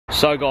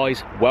So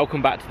guys,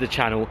 welcome back to the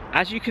channel.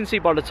 As you can see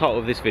by the title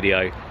of this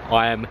video,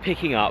 I am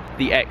picking up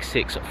the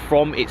X6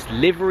 from its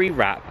livery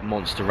wrap,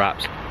 monster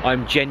wraps.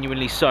 I'm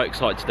genuinely so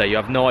excited today, you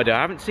have no idea. I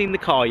haven't seen the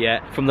car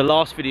yet. From the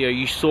last video,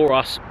 you saw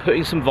us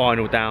putting some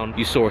vinyl down,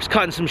 you saw us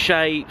cutting some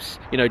shapes,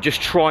 you know,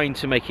 just trying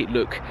to make it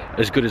look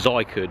as good as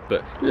I could,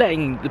 but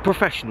letting the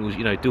professionals,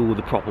 you know, do all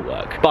the proper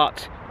work.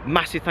 But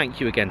massive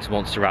thank you again to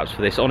Monster Wraps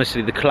for this.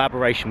 Honestly, the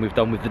collaboration we've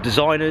done with the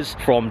designers,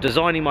 from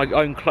designing my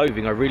own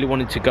clothing, I really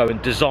wanted to go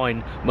and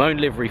design my own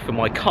livery for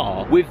my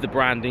car with the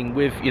branding,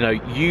 with, you know,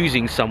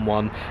 using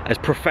someone as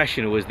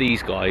professional as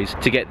these guys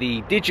to get the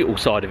digital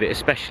side of it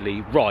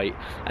especially right,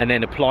 and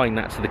then applying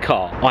that to the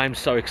car. I am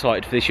so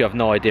excited for this, you have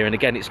no idea. And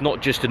again, it's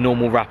not just a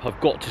normal wrap.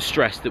 I've got to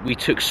stress that we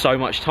took so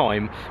much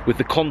time with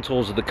the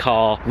contours of the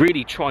car,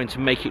 really trying to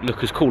make it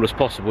look as cool as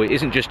possible. It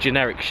isn't just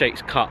generic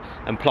shapes cut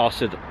and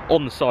plastered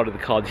on the side of the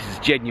car. This is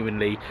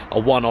genuinely a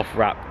one-off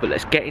wrap. But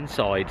let's get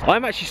inside.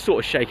 I'm actually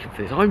sort of shaking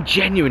for this. I'm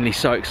genuinely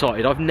so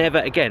excited. I've never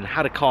again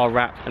had a car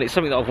wrap, and it's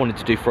something that I've wanted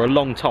to do for a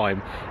long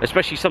time,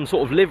 especially some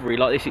sort of livery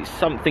like this. It's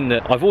something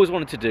that I've always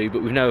wanted to do,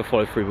 but we've never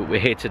followed through. But we're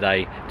here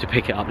today to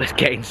pick it up. Let's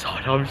get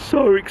inside. I'm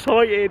so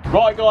excited.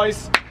 Right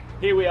guys,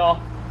 here we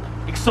are.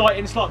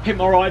 Exciting, it's like Pimp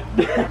My Ride.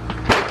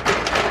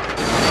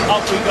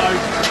 Up we go.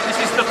 This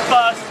is the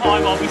first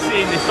time I'll be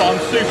seeing this, so I'm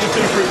super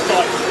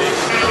excited for this.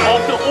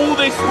 After all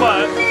this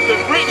work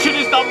that Richard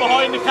has done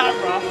behind the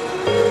camera,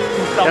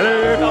 he's done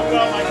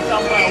well, mate, he's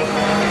done well.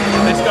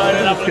 Let's go and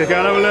have a look. Go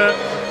and have a look.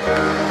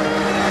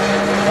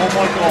 Oh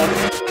my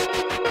god.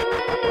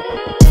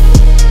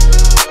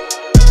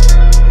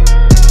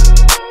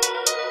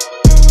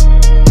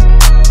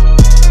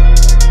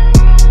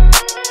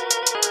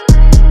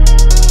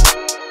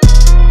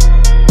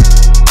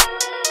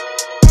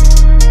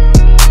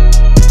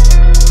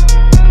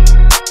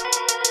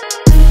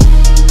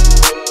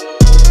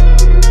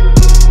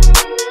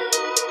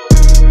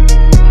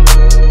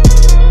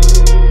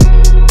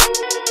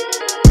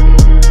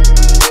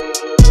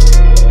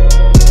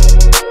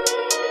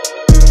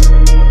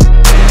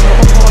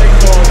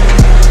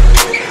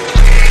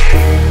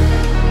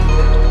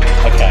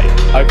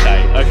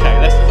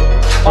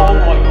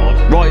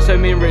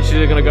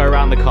 Richard are going to go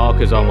around the car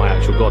because, oh my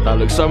actual god, that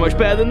looks so much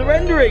better than the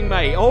rendering,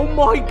 mate. Oh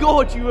my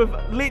god, you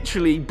have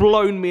literally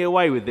blown me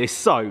away with this.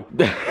 So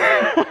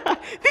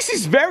this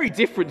is very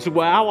different to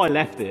how I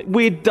left it.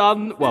 We'd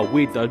done, well,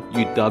 you'd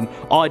done,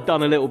 I'd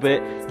done a little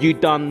bit,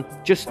 you'd done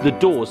just the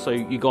doors, so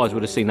you guys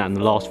would have seen that in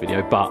the last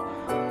video. But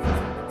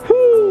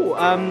whew,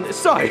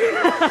 so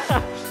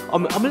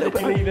I'm a little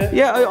bit,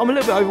 yeah, I'm a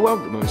little bit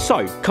overwhelmed at the moment.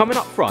 So, coming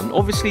up front,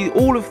 obviously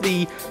all of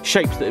the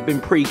shapes that have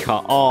been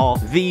pre-cut are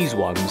these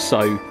ones.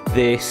 So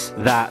this,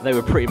 that, they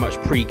were pretty much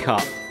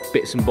pre-cut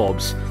bits and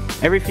bobs.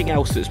 Everything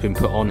else that's been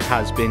put on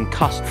has been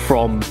cut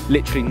from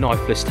literally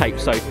knifeless tape.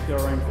 So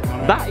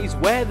that is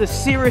where the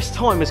serious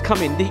time has come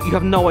in. You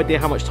have no idea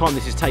how much time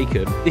this has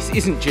taken. This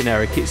isn't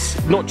generic,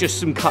 it's not just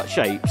some cut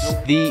shapes.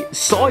 The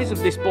size of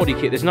this body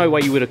kit, there's no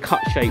way you would have cut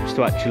shapes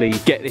to actually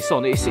get this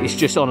on. It's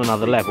just on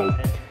another level.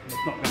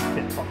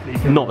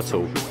 Not at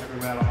all.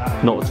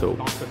 Not at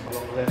all.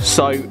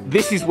 So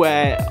this is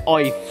where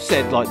I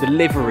said, like, the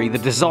livery, the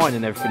design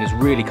and everything has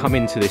really come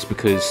into this,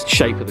 because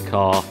shape of the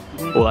car,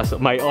 all that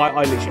stuff. Mate,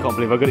 I literally can't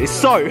believe I got it.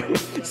 So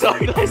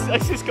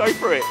let's just go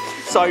through it.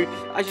 So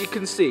as you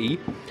can see,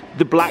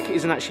 the black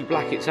isn't actually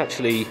black, it's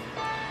actually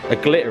a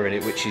glitter in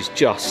it, which is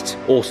just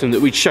awesome.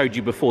 That we showed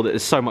you before, that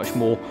there's so much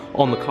more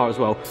on the car as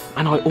well.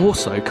 And I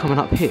also, coming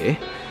up here,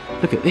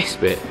 look at this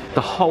bit,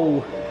 the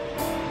whole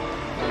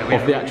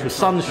of the actual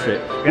sun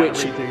strip,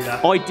 which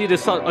I did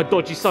a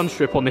dodgy sun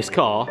strip on this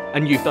car,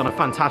 and you've done a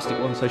fantastic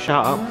one, so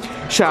shout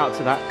out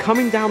to that.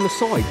 Coming down the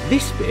side,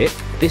 this bit,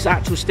 this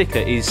actual sticker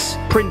is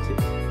printed,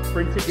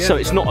 yeah, so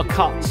it's not a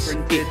cut,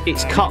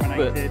 it's cut,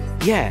 but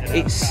yeah,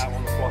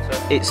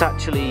 it's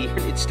actually a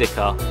printed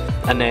sticker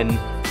and then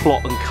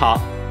plot and cut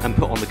and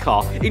put on the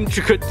car.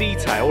 Intricate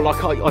detail,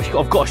 like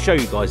I've got to show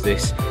you guys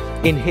this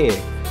in here,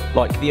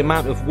 like the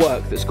amount of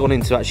work that's gone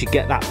into actually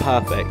get that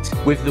perfect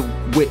with the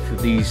width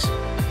of these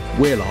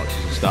wheel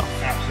arches and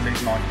stuff.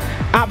 Absolute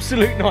nightmare.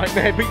 Absolute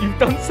nightmare, but you've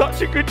done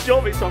such a good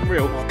job, it's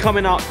unreal.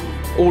 Coming up,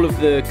 all of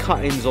the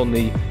cut-ins on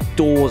the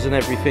doors and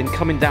everything,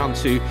 coming down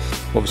to,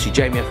 obviously,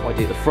 Jamie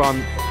FYD at the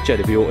front,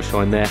 JW Auto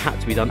Shine there,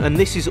 had to be done. And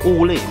this is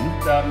all in?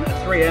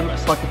 3M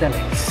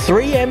Psychedelic.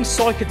 3M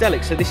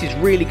Psychedelic, so this is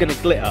really going to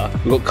glitter.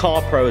 We've got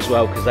Car Pro as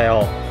well, because they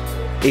are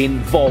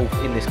involved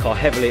in this car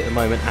heavily at the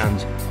moment, and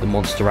the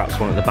Monster Wraps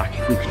one at the back.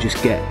 If we could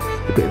just get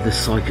a bit of the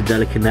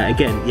psychedelic in there.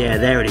 Again, yeah,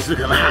 there it is,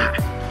 look at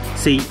that.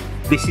 See,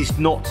 this is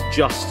not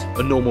just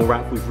a normal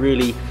wrap. We've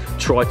really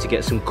tried to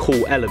get some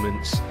cool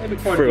elements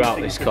throughout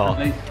this car.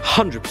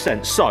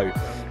 100%. So,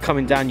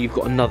 coming down, you've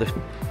got another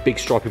big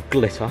stripe of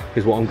glitter,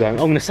 is what I'm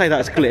going to say that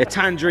as glitter.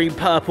 Tangerine,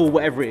 purple,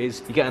 whatever it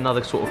is. You get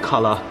another sort of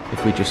colour.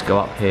 If we just go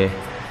up here,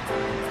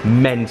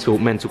 mental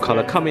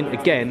colour. Coming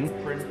again,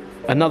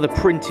 another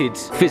printed,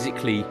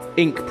 physically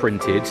ink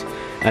printed,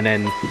 and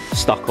then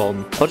stuck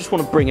on. I just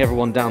want to bring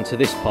everyone down to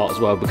this part as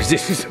well, because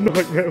this is a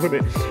nightmare, isn't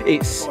it?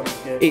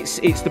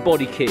 It's the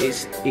body kit.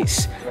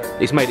 It's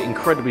it's made it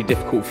incredibly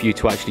difficult for you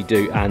to actually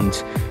do,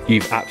 and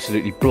you've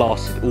absolutely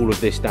blasted all of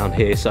this down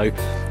here. So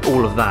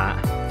all of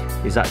that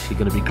is actually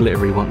going to be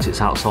glittery once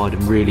it's outside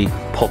and really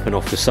popping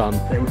off the sun.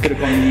 Yeah, we could have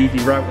gone the easy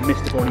route and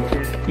missed the body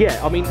kit.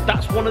 Yeah, I mean,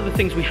 that's one of the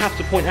things we have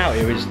to point out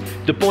here is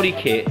the body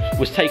kit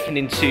was taken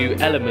into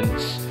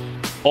elements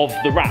of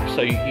the wrap.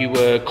 So you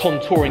were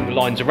contouring the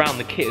lines around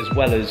the kit as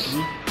well as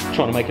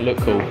trying to make it look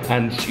cool.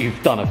 And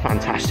you've done a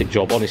fantastic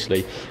job,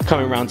 honestly.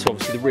 Coming around to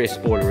obviously the rear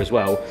spoiler as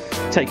well,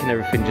 taking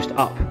everything just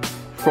up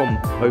from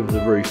over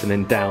the roof and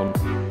then down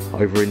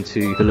over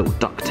into the little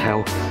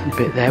ducktail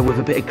bit there with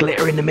a bit of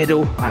glitter in the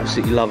middle. I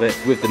absolutely love it.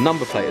 With the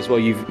number plate as well,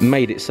 you've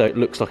made it so it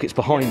looks like it's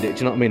behind it. Do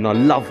you know what I mean? I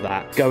love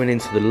that. Going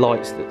into the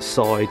lights, the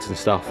sides and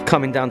stuff.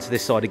 Coming down to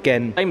this side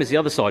again, same as the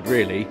other side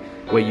really,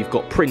 where you've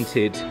got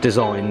printed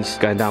designs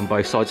going down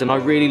both sides. And I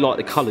really like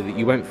the colour that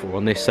you went for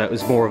on this. So it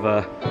was more of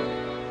a,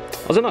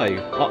 I don't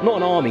know, not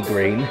an army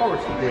green.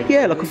 Foresty green.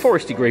 Yeah, like a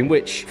foresty green,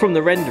 which from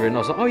the rendering I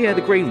was like, oh yeah,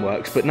 the green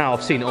works, but now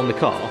I've seen it on the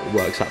car, it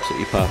works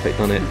absolutely perfect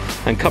on it.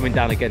 And coming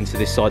down again to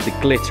this side, the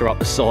glitter up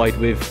the side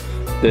with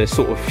the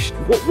sort of,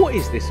 what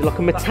is this? Like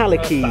a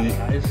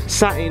metallic-y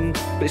satin,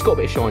 but it's got a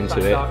bit of shine to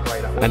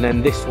it. And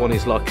then this one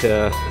is like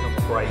a,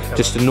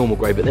 just a normal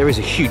grey, but there is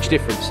a huge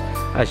difference,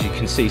 as you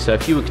can see. So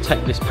if you were to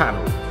take this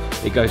panel,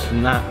 it goes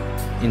from that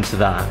into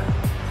that,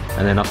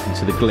 and then up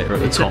into the glitter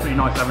at the top. It's definitely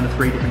nice having the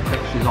 3 different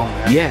textures on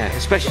there. Yeah,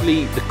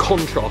 especially the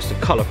contrast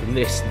of colour from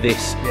this,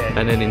 yeah,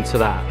 and then into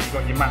that. You've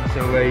got your matte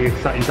silver, your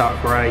satin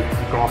dark grey,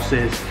 your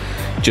glosses.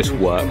 Just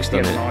works,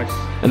 doesn't it? Nice.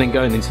 And then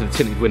going into the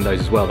tinted windows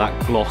as well,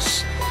 that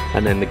gloss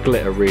and then the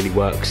glitter really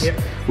works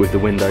with the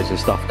windows and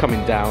stuff.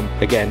 Coming down,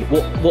 again,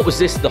 what was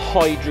this? The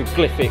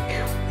hieroglyphic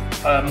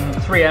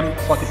 3M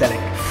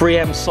psychedelic.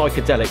 3M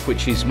psychedelic,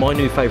 which is my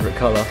new favourite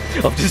colour.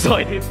 I've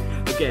decided,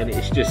 again,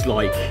 it's just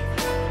like,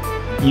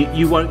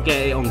 you won't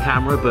get it on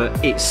camera,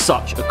 but it's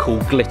such a cool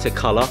glitter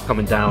colour.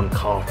 Coming down,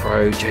 Car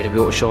Pro, JW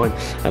Auto Shine,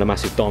 and a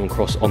massive diamond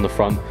cross on the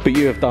front. But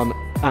you have done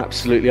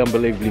absolutely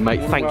unbelievably,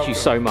 mate. Thank you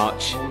so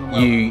much.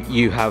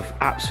 You have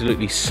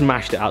absolutely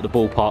smashed it out the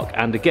ballpark.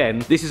 And again,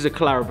 this is a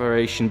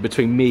collaboration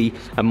between me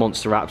and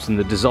Monster Wraps and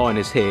the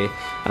designers here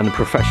and the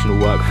professional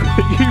work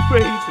that you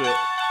put into it.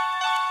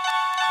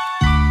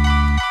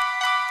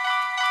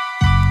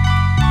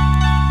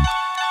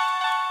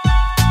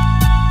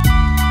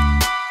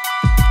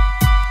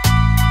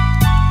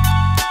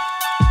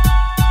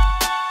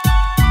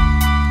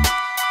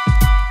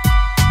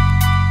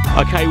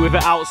 Okay, with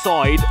it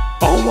outside,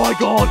 oh my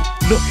god,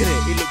 look at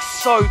it, it looks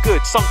so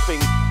good. Something,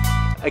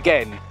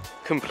 again,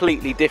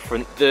 completely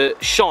different. The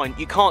shine,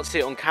 you can't see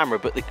it on camera,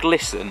 but the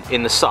glisten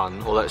in the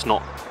sun, although it's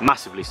not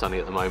massively sunny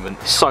at the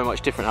moment, so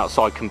much different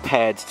outside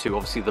compared to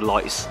obviously the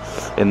lights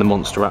in the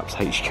Monster Wraps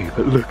HQ.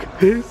 But look at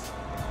this,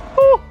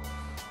 oh,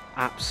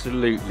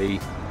 absolutely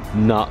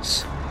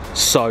nuts.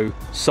 So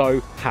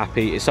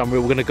happy, it's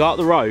unreal. We're gonna go up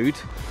the road,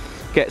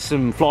 get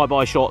some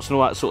flyby shots and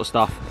all that sort of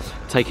stuff,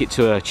 take it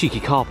to a cheeky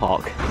car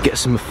park, get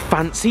some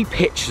fancy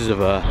pictures of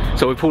her.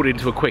 So we pulled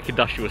into a quick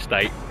industrial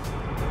estate.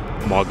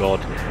 Oh my god,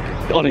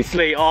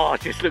 honestly, oh,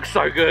 it just looks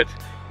so good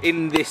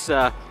in this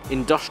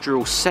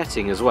industrial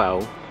setting as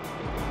well.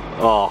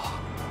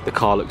 Oh, the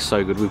car looks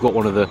so good. We've got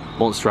one of the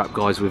Monster Wrap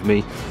guys with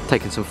me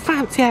taking some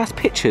fancy ass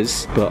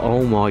pictures, but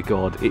oh my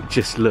god, it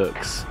just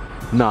looks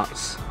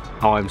nuts.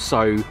 Oh, I'm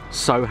so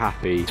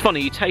happy. It's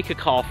funny, you take a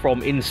car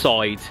from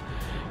inside,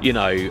 you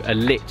know, a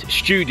lit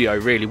studio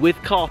really with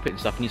carpet and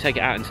stuff, and you take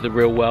it out into the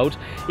real world.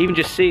 Even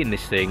just seeing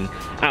this thing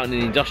out in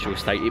an industrial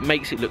state, it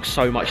makes it look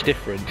so much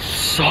different.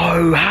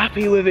 So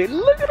happy with it.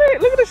 Look at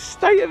it, look at the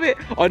state of it.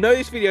 I know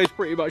this video is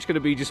pretty much going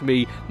to be just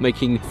me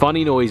making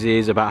funny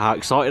noises about how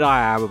excited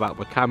I am about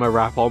my camo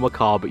wrap on my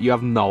car, but you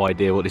have no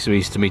idea what this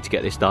means to me to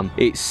get this done.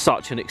 It's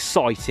such an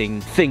exciting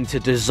thing to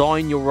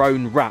design your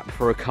own wrap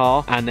for a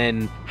car and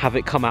then have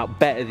it come out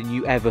better than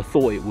you ever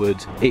thought it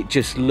would. It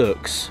just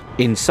looks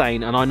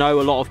insane. And I know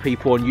a lot of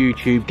people on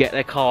YouTube get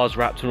their cars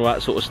wrapped and all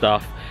that sort of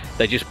stuff.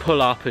 They just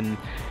pull up and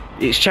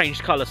it's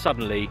changed colour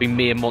suddenly.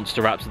 Me and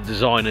Monster Wraps, the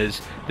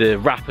designers, the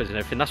wrappers and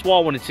everything. That's why I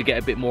wanted to get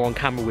a bit more on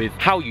camera with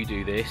how you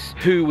do this,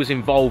 who was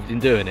involved in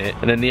doing it,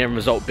 and then the end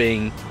result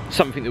being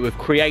something that we've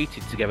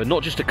created together.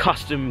 Not just a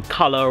custom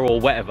colour or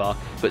whatever,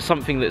 but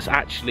something that's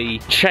actually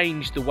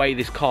changed the way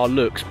this car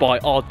looks by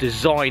our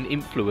design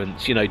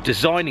influence. You know,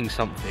 designing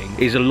something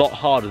is a lot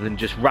harder than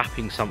just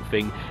wrapping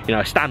something, you know,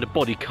 a standard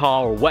body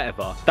car or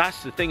whatever.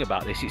 That's the thing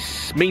about this.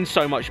 It means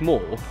so much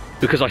more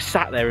because I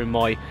sat there in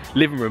my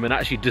living room and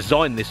actually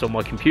designed this on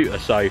my computer.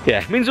 So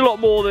yeah, it means a lot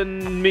more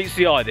than meets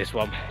the eye, this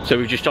one. So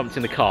we've just jumped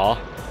in the car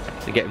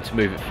and get him to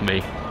move it for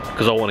me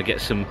because I want to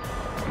get some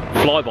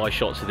flyby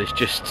shots of this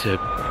just to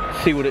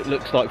see what it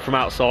looks like from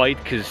outside,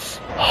 because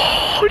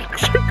oh, it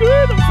looks so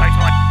good. I'm so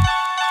excited.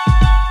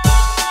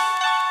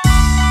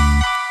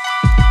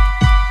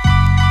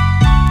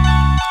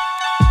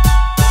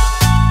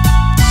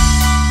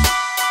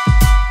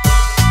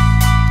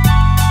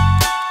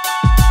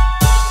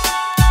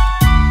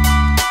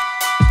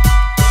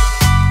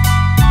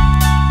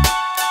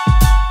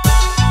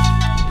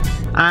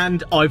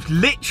 And I've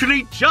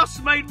literally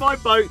just made my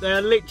boat. They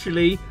are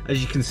literally,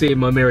 as you can see in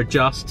my mirror,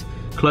 just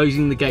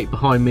closing the gate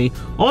behind me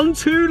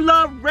onto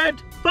La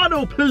Red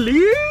Funnel,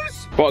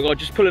 please. Right, guys,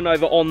 just pulling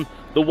over on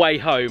the way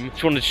home.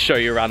 Just wanted to show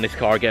you around this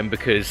car again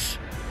because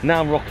now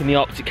I'm rocking the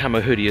Arctic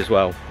Camo hoodie as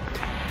well.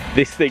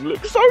 This thing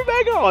looks so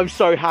mega. I'm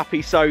so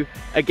happy. So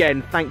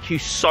again, thank you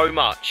so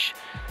much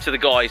to the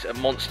guys at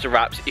Monster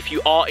Wraps. If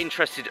you are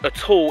interested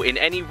at all in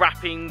any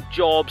wrapping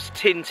jobs,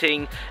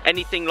 tinting,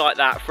 anything like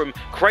that, from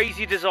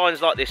crazy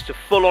designs like this to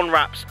full-on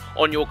wraps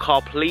on your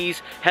car,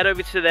 please head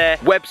over to their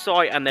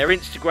website and their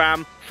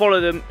Instagram.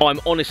 Follow them. I'm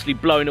honestly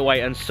blown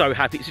away and so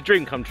happy. It's a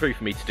dream come true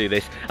for me to do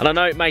this. And I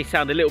know it may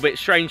sound a little bit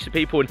strange to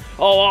people and,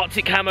 oh,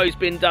 Arctic Camo's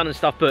been done and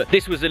stuff, but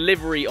this was a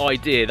livery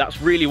idea.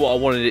 That's really what I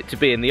wanted it to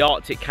be. And the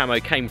Arctic Camo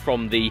came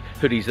from the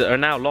hoodies that are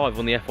now live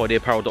on the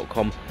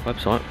FIDapparel.com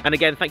website. And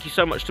again, thank you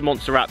so much to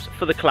Monster Wraps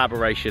for the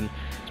collaboration.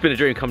 It's been a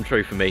dream come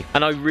true for me.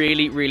 And I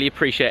really, really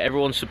appreciate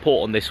everyone's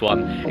support on this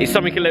one. It's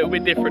something a little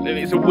bit different and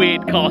it's a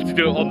weird car to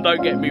do it on,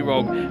 don't get me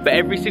wrong. But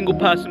every single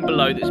person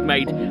below that's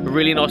made a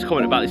really nice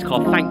comment about this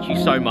car, thank you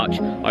so much.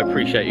 I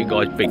appreciate you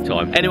guys big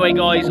time. Anyway,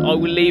 guys, I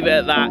will leave it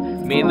at that.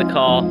 Me in the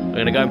car, I'm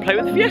gonna go and play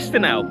with the Fiesta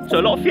now. So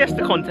a lot of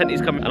Fiesta content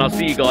is coming and I'll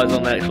see you guys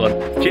on the next one.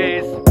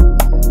 Cheers.